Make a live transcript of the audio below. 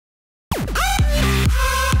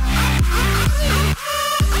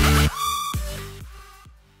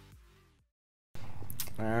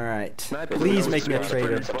Alright. Please make me a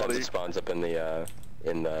traitor. Sometimes it spawns up in the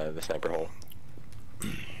sniper hole.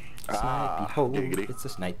 Snipey hole. It's a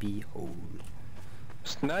snipey hole.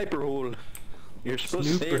 Sniper hole. You're supposed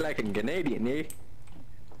to say it like a Canadian, eh?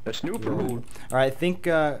 A snooper hole. Alright, I think,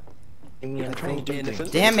 damn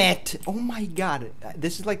it! Oh my god.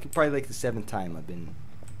 This is like probably like the 7th time I've been...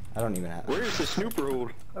 I don't even have... Where's the snooper hole?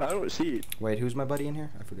 I don't see it. Wait, who's my buddy in here?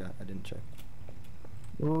 I forgot. I didn't check.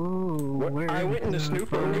 Ooh, I went in the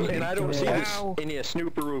snooper hole and I don't see any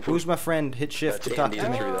snooper hole. Who's my friend? Hit shift to talk to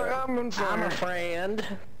me. I'm a friend.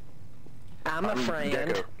 I'm a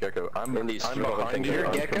friend. Gecko. I'm behind you. You're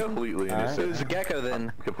a Gecko? Completely innocent. Who's a Gecko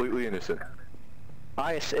then? I'm completely innocent.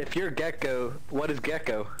 Ice, if you're Gecko, what is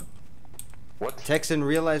Gecko? What? Texan,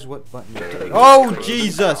 realize what button you're taking. Oh,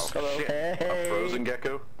 Jesus! Hello. Hey. A frozen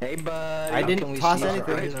Gecko? Hey, bud. I didn't toss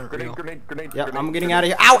anything. Grenade. Yeah, I'm getting out of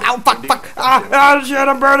here. Ow, ow, fuck. Ah, shit,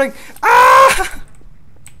 I'm burning. Ah!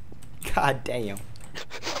 God damn.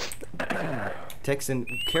 Texan,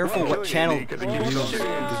 careful what channel you use,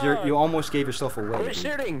 because you almost gave yourself away. Quit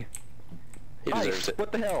shooting! He deserves it.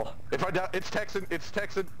 What the hell? If I die, it's Texan.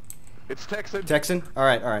 Texan?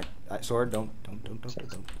 Alright. Sword, don't.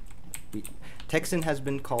 Texan has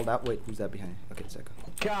been called out. Wait, who's that behind? Okay, it's Echo.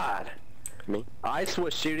 God. Me? Ice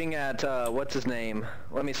was shooting at, what's his name?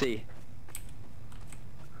 Let me see.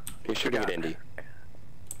 He's shooting at Indy.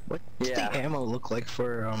 What does the ammo look like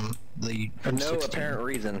for, the For no M16? apparent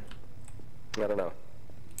reason. I don't know.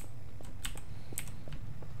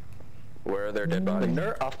 Where are their dead bodies?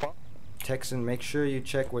 Texan, make sure you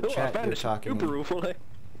check what chat you're talking in.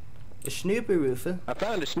 A snooper roofer. I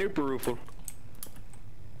found a snooper roofer.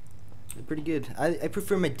 They're pretty good. I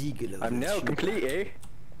prefer my deagle over I'm now snooper. complete, eh?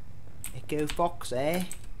 Echo Fox, eh?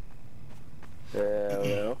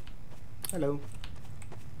 Hello. Hello.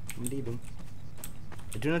 I'm leaving.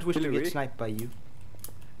 I do not wish to get sniped by you.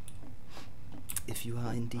 If you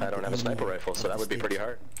are indeed. I don't have a sniper rifle, so that would be pretty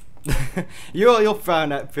hard. You'll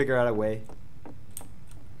figure out a way.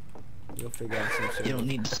 You'll figure out some sort. You don't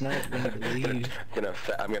need to snipe when you leave.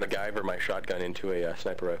 I'm gonna Guyver my shotgun into a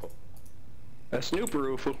sniper rifle. A snooper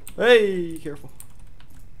roofer. Hey, careful.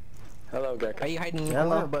 Hello, Gecko. Are you hiding in the Hello.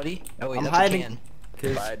 corner, buddy? Oh wait, I'm that's hiding. a can.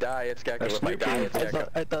 If I die, it's Gecko. If I die, it's Gecko.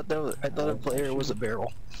 I thought a player was a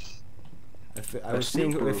barrel. I was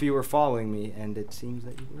seeing if you were following me, and it seems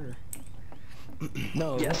that you were.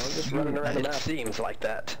 No. Yes, I'm just running around the it map. seems like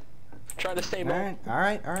that. Trying to stay All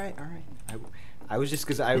right. I was just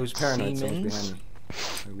because I was paranoid. Someone was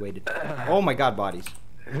behind me. I waited. Oh my God, bodies.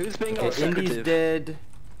 Who's being all Okay, Indy's secretive? dead.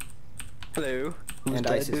 Hello. And dead?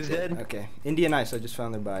 Ice is Who's dead. dead? Okay, Indy and Ice. I just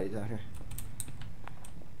found their bodies out here.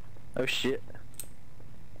 Oh shit.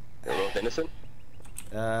 They're both innocent?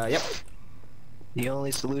 Yep. The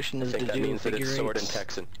only solution I is think to that do means that figure it's Sword and eights.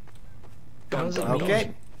 Texan. How does that mean?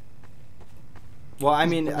 Okay. Well, I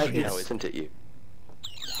mean, No, isn't it you?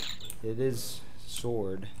 it is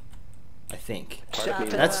Sword. I think. Part of me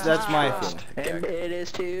That's my feeling. And it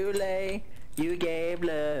is too late. You gave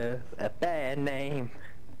love a bad name.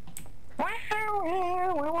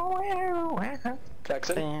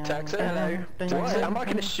 Texan? Hello. What? I'm not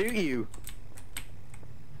gonna shoot you.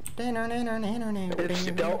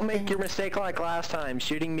 Don't make your mistake like last time,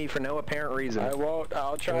 shooting me for no apparent reason. I won't.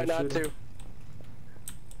 I'll try not to.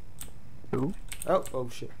 Who? Oh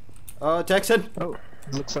shit. Texan. Oh,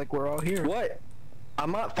 looks like we're all here. What?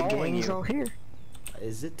 I'm not The following gang's you. all here.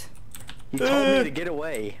 Is it? You told me to get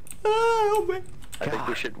away. Help me. I think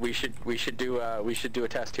we should do a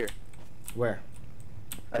test here. Where?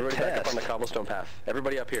 Everybody back up test? on the cobblestone path.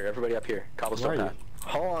 Everybody up here. Cobblestone Where are path.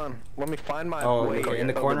 Hold on. Let me find my Oh, way in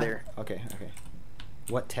the over corner. there. Okay.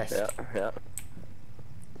 What test? Yeah.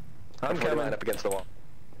 I'm Everybody line coming. up against the wall.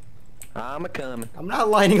 I'm a coming. I'm not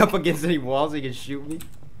lining up against any walls. You can shoot me.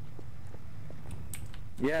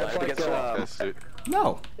 Yeah, it's Line up like against the wall. That's it.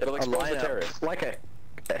 No. It'll a expose the lineup. terrorists. Like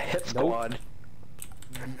a hit squad.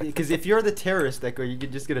 Because if you're the terrorist, Echo, you're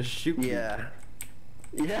just gonna shoot me. Yeah.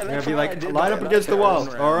 Yeah, You're that's gonna be what I like, did line that- up that against the wall.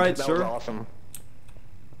 round. All right, That sir. was awesome.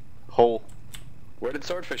 Hole. Where did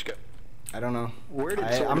Swordfish go? I don't know. Where did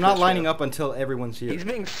I'm Swordfish not lining go? up until everyone's here. He's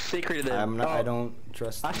being secretive. I'm not. Oh, I don't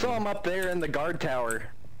trust. I saw him up there in the guard tower.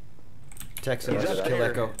 Texan, He's let's up kill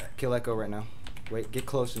there. Echo. Kill Echo right now. Wait, get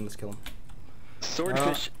close and let's kill him.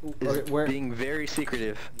 Swordfish is okay, where- being very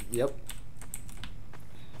secretive. Yep.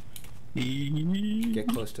 Get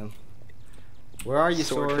close to him. Where are you,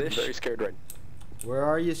 Sword? Swordfish. Very scared right. Where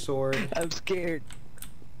are you, Sword? I'm scared.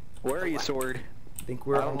 Where are you, Sword? I think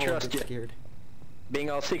we're I don't all a trust bit you. scared. Being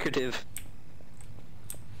all secretive.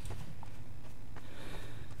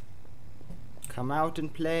 Come out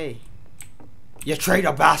and play. You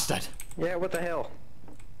traitor bastard! Yeah, what the hell?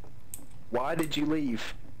 Why did you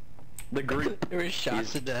leave the group? There was shot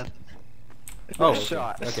to death. Oh,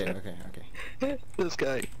 Shot. okay. This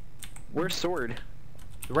guy. Where's Sword?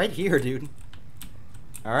 Right here, dude.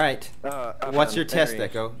 Alright. What's your test,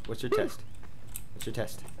 Echo? What's your test? What's your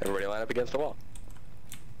test? Everybody line up against the wall.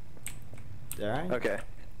 Alright. Okay.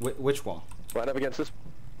 Which wall? Line up against this.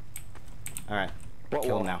 Alright. What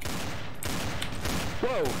Kill wall? him now.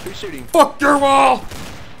 Whoa, who's shooting? Fuck your wall!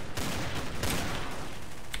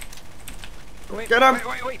 Wait, Get him!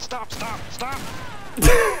 Wait, stop!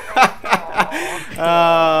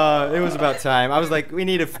 It was about time. I was like, we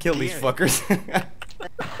need to kill these fuckers.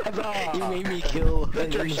 You made me kill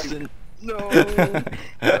an innocent. No.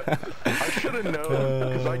 I should have known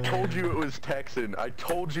because I told you it was Texan. I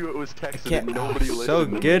told you it was Texan and nobody listened. So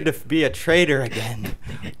good to be a traitor again.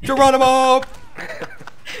 Geronimo!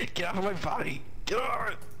 Get off of my body! Get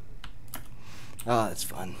off! Oh, that's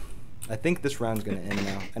fun. I think this round's gonna end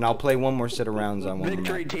now, and I'll play one more set of rounds on one.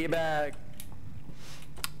 Victory teabag.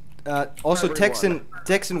 Also, Everyone.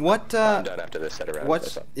 Texan, what? I'm done after this set of rounds.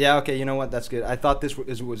 What's? Yeah, okay. You know what? That's good. I thought this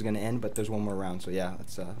was gonna end, but there's one more round. So yeah,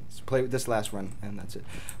 let's play this last run, and that's it.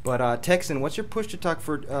 But Texan, what's your push to talk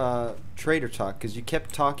for traitor talk? Because you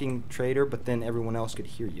kept talking traitor, but then everyone else could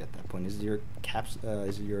hear you at that point. Is it your caps?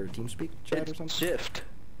 Is it your TeamSpeak chat or something? Shift.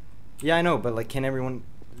 Yeah, I know, but like, can everyone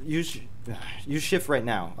use shift right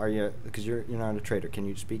now? Are you? Because you're not a traitor. Can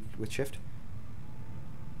you speak with shift?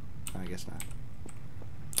 I guess not.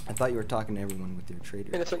 I thought you were talking to everyone with your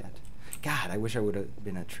traitor Innocent. chat. God, I wish I would have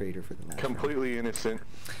been a traitor for the last round. Completely innocent.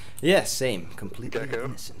 Yeah, same. Completely Gecko?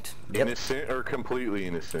 innocent. Yep. Innocent or completely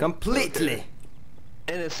innocent? Completely. Okay.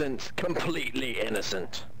 Innocent. Completely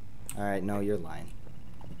innocent. All right, no, you're lying.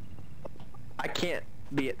 I can't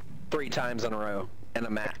be it 3 times in a row in a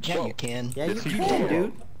match. Yeah, you can. Yeah, Yes, you you can, can.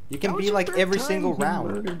 dude. You can That be was like the every third single time he round.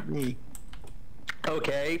 murdered me.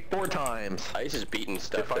 Okay, 4 times. Ice is beating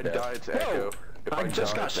stuff If I to death. die, it's Whoa! Echo. If I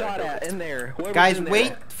just die, got it's shot Echo. at in there. Whoever's Guys, in there.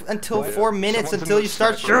 wait until Wait, 4 minutes someone's in until the you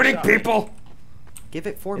start sniper shooting shot. people. Give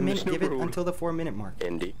it 4 In the minutes. Give it snooper until the 4-minute mark.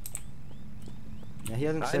 Indy. Yeah, he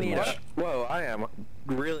hasn't I said need much. Whoa, I am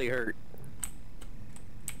really hurt.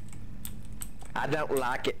 I don't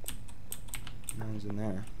like it. No one's in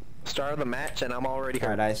there. Start of the match and I'm already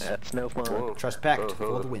hurt. Alright, Ice. That's no fun. Whoa. Trust pact Oh,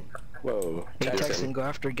 for the win. Whoa. Hey, Texan. Texan, go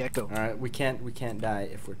after Gecko. All right, we can't die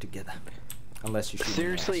if we're together, unless you shoot.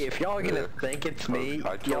 Seriously, if y'all gonna think it's me,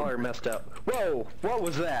 I told- y'all are messed up. Whoa, what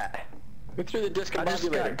was that? Who threw the I just got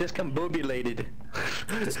discombobulator? discombobulated.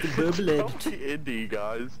 Discombobulated. Probably Indie,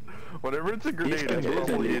 guys. Whenever it's a grenade, it's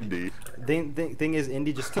probably Indie. Thing is,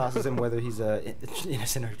 Indy just tosses him whether he's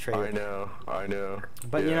innocent or traitor. I know.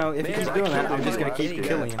 But you Yeah. know, if he Man, keeps I doing that, killed I'm just him. gonna keep Any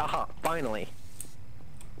killing guns. him. Aha, finally.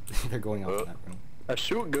 They're going off that room. A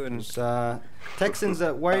shotgun. Texans,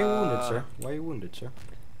 why are you wounded, sir? Why are you wounded, sir?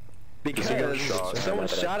 Because shot. someone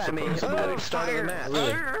shot at me at the start of the match.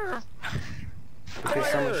 Really? Because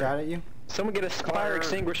someone shot at you? Someone get a fire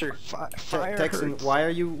extinguisher. Fire Texan, hurts. why are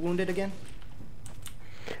you wounded again?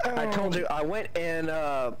 I told you, I went in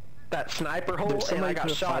that sniper hole There's and I somebody got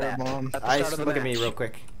put a shot at firebomb. the start Ice, of the look at match. me real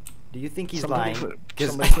quick. Do you think he's Somebody lying? put- Because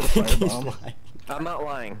somebody I put a think he's firebomb. lying. I'm not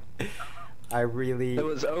lying. I really, It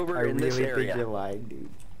was over I in this really area. think you're lying, dude.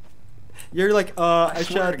 You're like, I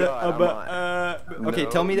swear shot to the, God, okay, No,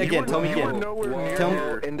 tell me you again, were- tell me you were again. nowhere near Tell me-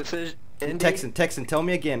 there. Indecision. Indy? Texan, tell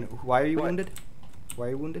me again. Why are you What? wounded? Why are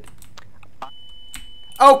you wounded?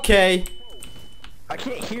 Okay. I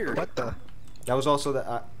can't hear. What the? That was also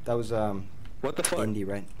the, that was, What the fuck? Indy,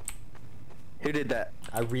 right? Who did that?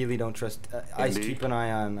 I really don't trust, Ice, Indy? keep an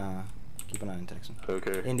eye on Texan.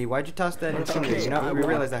 Okay. Indy, why'd you toss that incendiary? Okay, You know, I we won.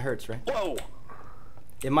 realize that hurts, right? Whoa!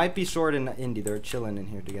 It might be Sword and Indy. They're chilling in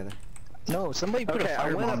here together. No, somebody put Okay, a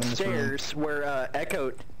I went firebomb in this room. upstairs where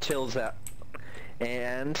Echo chills out.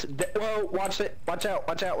 And, whoa, watch it. Watch out,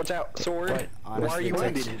 watch out, watch out. Sword, What? Honestly, why are you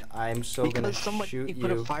Texan, wounded? I'm so gonna Because somebody shoot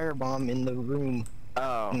put a you. firebomb in the room.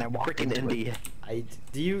 Oh, And I walked freaking into Indy.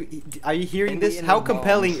 Are you hearing Indy this? and How the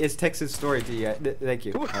compelling bombs. is Texas story to you? Thank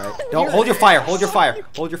you. All right. You're Don't hold your an fire. ass. Hold your fire.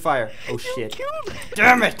 Hold your fire. Oh shit!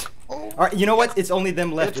 Damn it! All right. You know what? It's only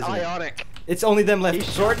them left, It's isn't it? Ionic. It's only them left. He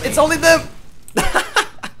Sword. shot me. It's only them.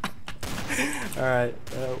 All right.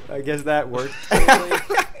 I guess that worked.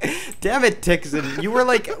 Damn it, Texan. You were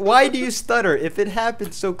like, why do you stutter? If it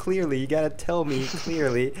happened so clearly, you gotta tell me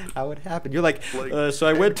clearly how it happened. You're like, Like, so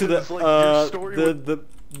I went to the, it's like your story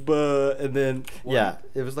and then, yeah,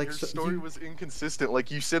 it was like, Your so, story you- was inconsistent. Like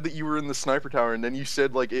you said that you were in the sniper tower, and then you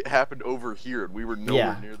said like it happened over here, and we were nowhere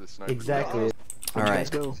Yeah, near the sniper exactly. All Where'd you right. guys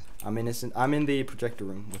go? I'm innocent. I'm in the projector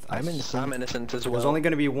room with I'm Ice. innocent. I'm innocent as well. There's only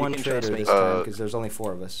going to be one can trust traitor me. this time because there's only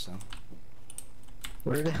 4 of us. So.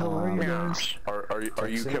 Where the hell are you guys? Are you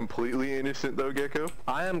Texan? completely innocent though, Gecko?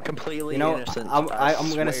 I am completely You know, innocent. I'm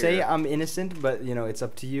gonna say swear. I'm innocent, but you know it's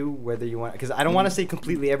up to you whether you want. Because I don't want to say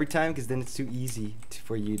completely every time, because then it's too easy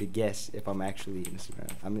for you to guess if I'm actually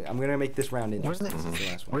innocent. I'm gonna make this round interesting. Where's This is the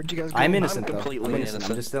last one. Where'd you guys go? I'm innocent I'm though. completely I'm innocent. I'm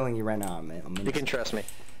innocent. just telling you right now. I'm innocent. You can trust me.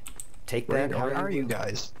 Take Where, that. where how are you will.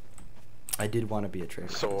 guys? I did want to be a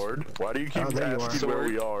traitor. Sword. Why do you keep Oh, there you asking are. where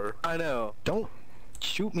we are? I know. Don't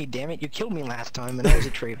shoot me, damn it! You killed me last time, and I was a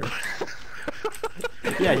traitor.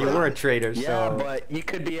 Yeah, you were a traitor. Yeah, so. but you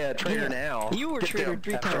could be a traitor now. You were Get traitor down.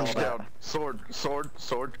 3 After times all now. that.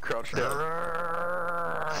 Sword, crouch down.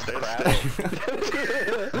 Stand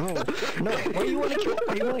No, no. Why you want to kill?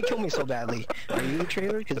 Why you want to kill me so badly? Are you a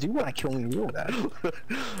traitor? Because you want to kill me real bad.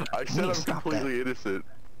 I said need I'm to stop completely innocent.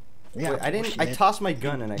 Yeah, Wait, I didn't. I bullshit. tossed my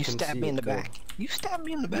gun and I You couldn't stabbed see me in it the go. back. You stabbed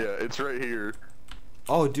me in the back. Yeah, it's right here.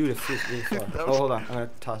 Oh, dude, it feels really far. That Oh, was- hold on. I'm gonna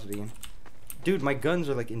toss it again. Dude, my guns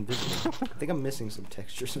are like invisible. I think I'm missing some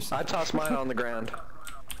textures or I something. tossed mine on the ground.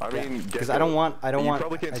 I mean, Because Gecko, I don't want. you want.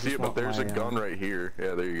 probably can't I see just it, but want there's a my, gun right here.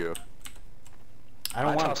 Yeah, there you go. I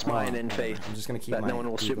don't I want. tossed mine in oh, faith I'm just gonna keep that my no one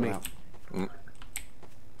will shoot deagle me. out. Mm.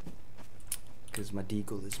 Because my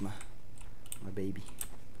deagle is my baby.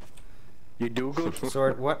 You Dougal?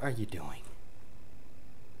 Sword, what are you doing?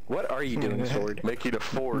 What are you doing, Sword? Making a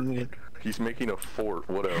fort. He's making a fort.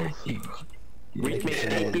 What else? Making me-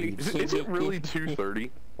 some more leaves. Is it really 2:30?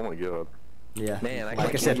 Oh my god. Yeah. Man, I like I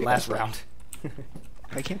can't said keep last up. round.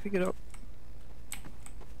 I can't pick it up.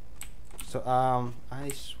 So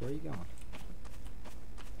Ice, where are you going?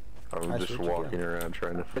 I'm Ice, just where'd you walking go? around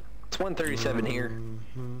trying to. It's 1:37 here.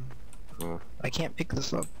 Mhm. I can't pick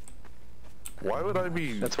this up. Why would I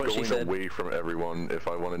be That's what she going said. away from everyone if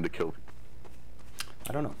I wanted to kill?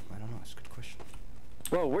 I don't know. It's a good question.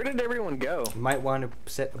 Whoa, where did everyone go? You might want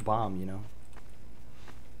to set a bomb, you know.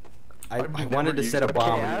 I I've never wanted to used set a a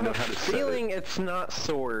bomb. Okay, I have know a how to set feeling it's not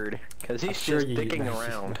Sword, because I'm he's sure just you dicking know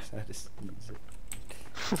around. how to use it.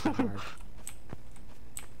 It's so hard.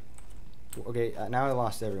 Okay, now I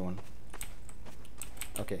lost everyone.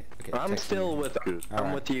 Okay. I'm Texan still again. with. Good. I'm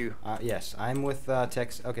Alright. with you. Yes, I'm with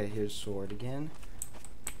Tex. Okay, here's Sword again.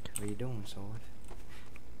 What are you doing, Sword?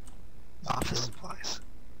 Office supplies.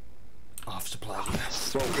 Off supply.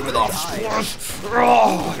 Give me off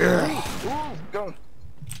Oh, yeah. Go.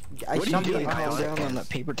 I What are you shot doing, the Calm Ionic? down on that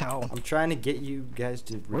paper towel. I'm trying to get you guys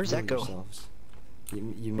to Where's reveal Echo? yourselves.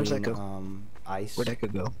 You Where's mean Echo? Ice? Where'd Echo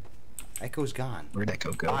go? Echo's gone. Where'd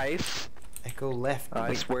Echo go? Ice. Echo left.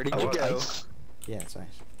 Ice, where did Oh, you it's go? Ice. Yeah, it's Ice.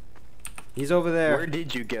 He's over there. Where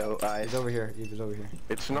did you go, Ice? He's over here. He was over here.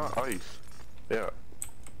 It's not ice. Yeah.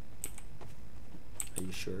 Are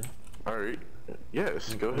you sure? Alright.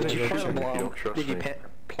 Yes, go ahead. Did you Go plant check a it. You bomb? don't trust Did you me.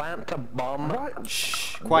 plant a bomb? What?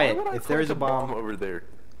 Shh. Why Quiet. would I If there is a plant bomb. over there,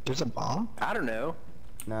 There's a bomb? I don't know.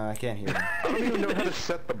 No, I can't hear him. I don't even know how to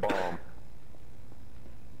set the bomb. I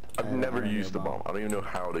I've don't never know used the bomb. bomb. I don't even know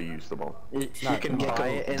how to use the bomb. You not can Gecko. buy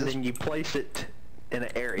it and then you place it in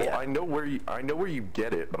an area. Well, I know where you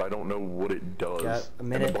get it, but I don't know what it does. Got a And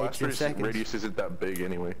minute, the 18 blaster's seconds. radius isn't that big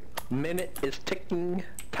anyway. Minute is ticking.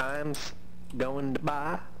 Time's going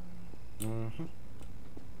by. Mm-hmm.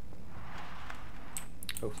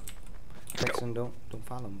 Oh. Texan, don't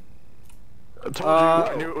follow me. I told you,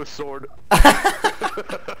 I knew it was Sword. He was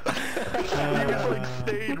like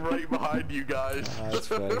stayed right behind you guys. That's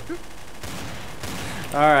funny.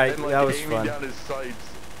 Alright, And like that was aiming fun. down his sights.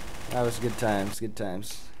 That was good times.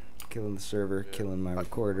 Killing the server, killing my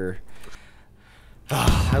recorder.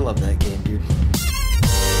 I love that game, dude.